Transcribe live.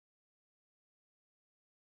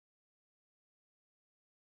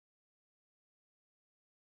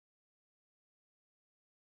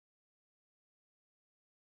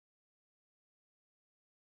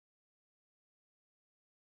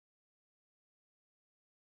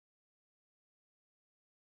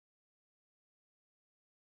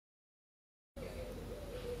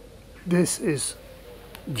This is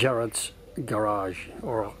Jared's garage,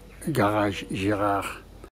 or Garage Gerard.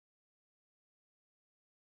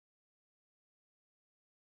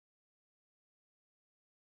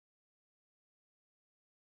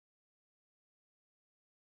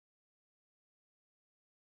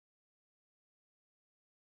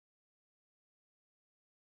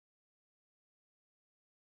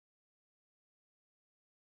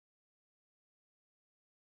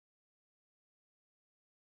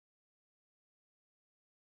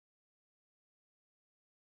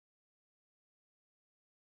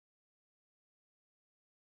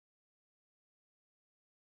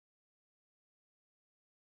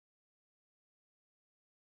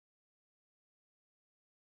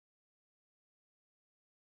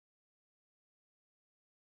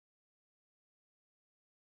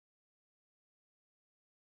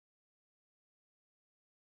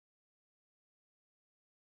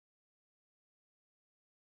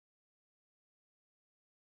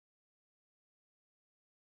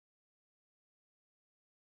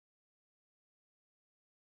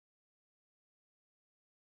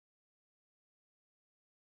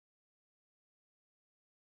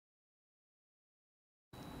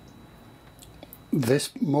 This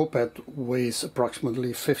moped weighs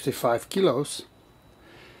approximately 55 kilos.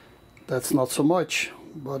 That's not so much,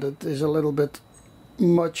 but it is a little bit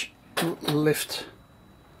much to lift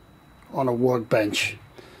on a workbench.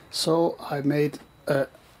 So I made a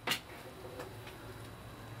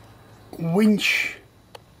winch,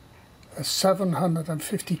 a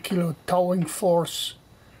 750 kilo towing force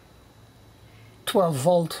 12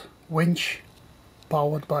 volt winch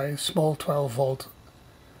powered by a small 12 volt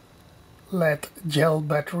lead gel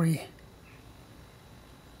battery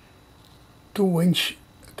to winch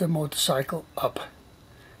the motorcycle up.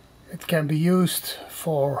 It can be used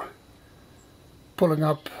for pulling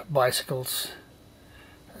up bicycles,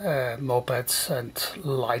 mopeds and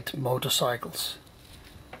light motorcycles.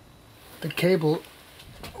 The cable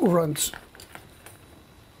runs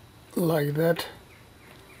like that.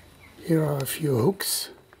 Here are a few hooks,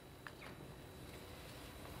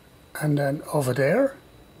 and then over there,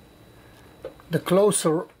 the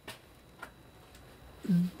closer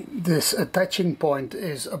this attaching point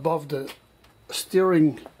is above the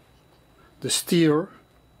steering, the steer,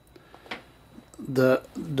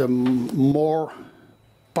 the more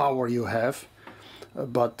power you have,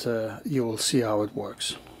 but you will see how it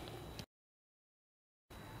works.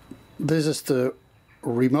 This is the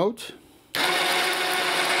remote.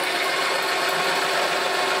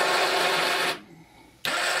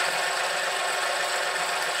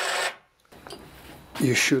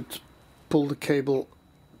 You should pull the cable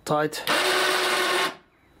tight.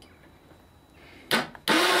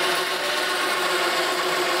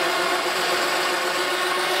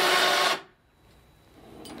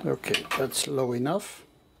 Okay, that's low enough.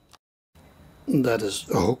 That is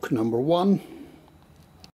hook number 1.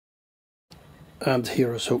 And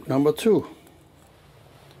here is hook number 2.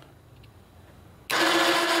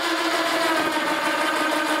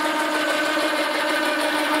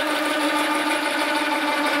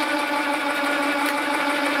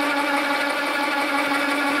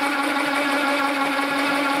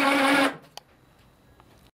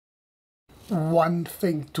 One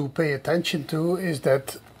thing to pay attention to is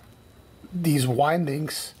that these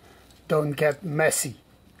windings don't get messy,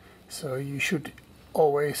 so you should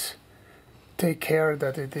always take care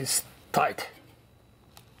that it is tight.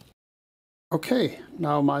 Okay,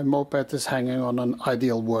 now my moped is hanging on an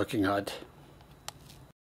ideal working height.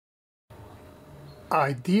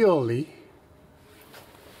 Ideally,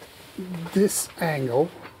 this angle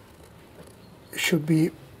should be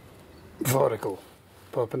vertical,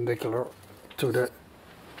 perpendicular to the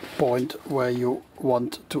point where you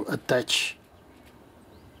want to attach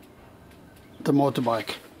the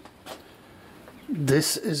motorbike.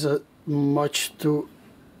 This is a much too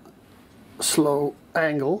slow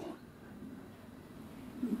angle.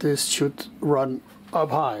 This should run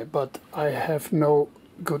up high, but I have no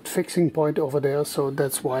good fixing point over there, so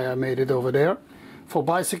that's why I made it over there. For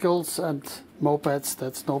bicycles and mopeds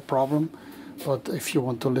that's no problem, but if you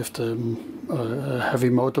want to lift a heavy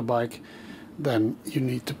motorbike, then you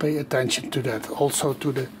need to pay attention to that. Also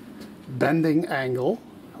to the bending angle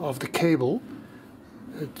of the cable.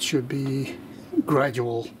 It should be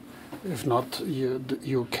gradual. If not,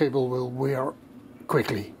 your cable will wear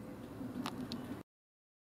quickly.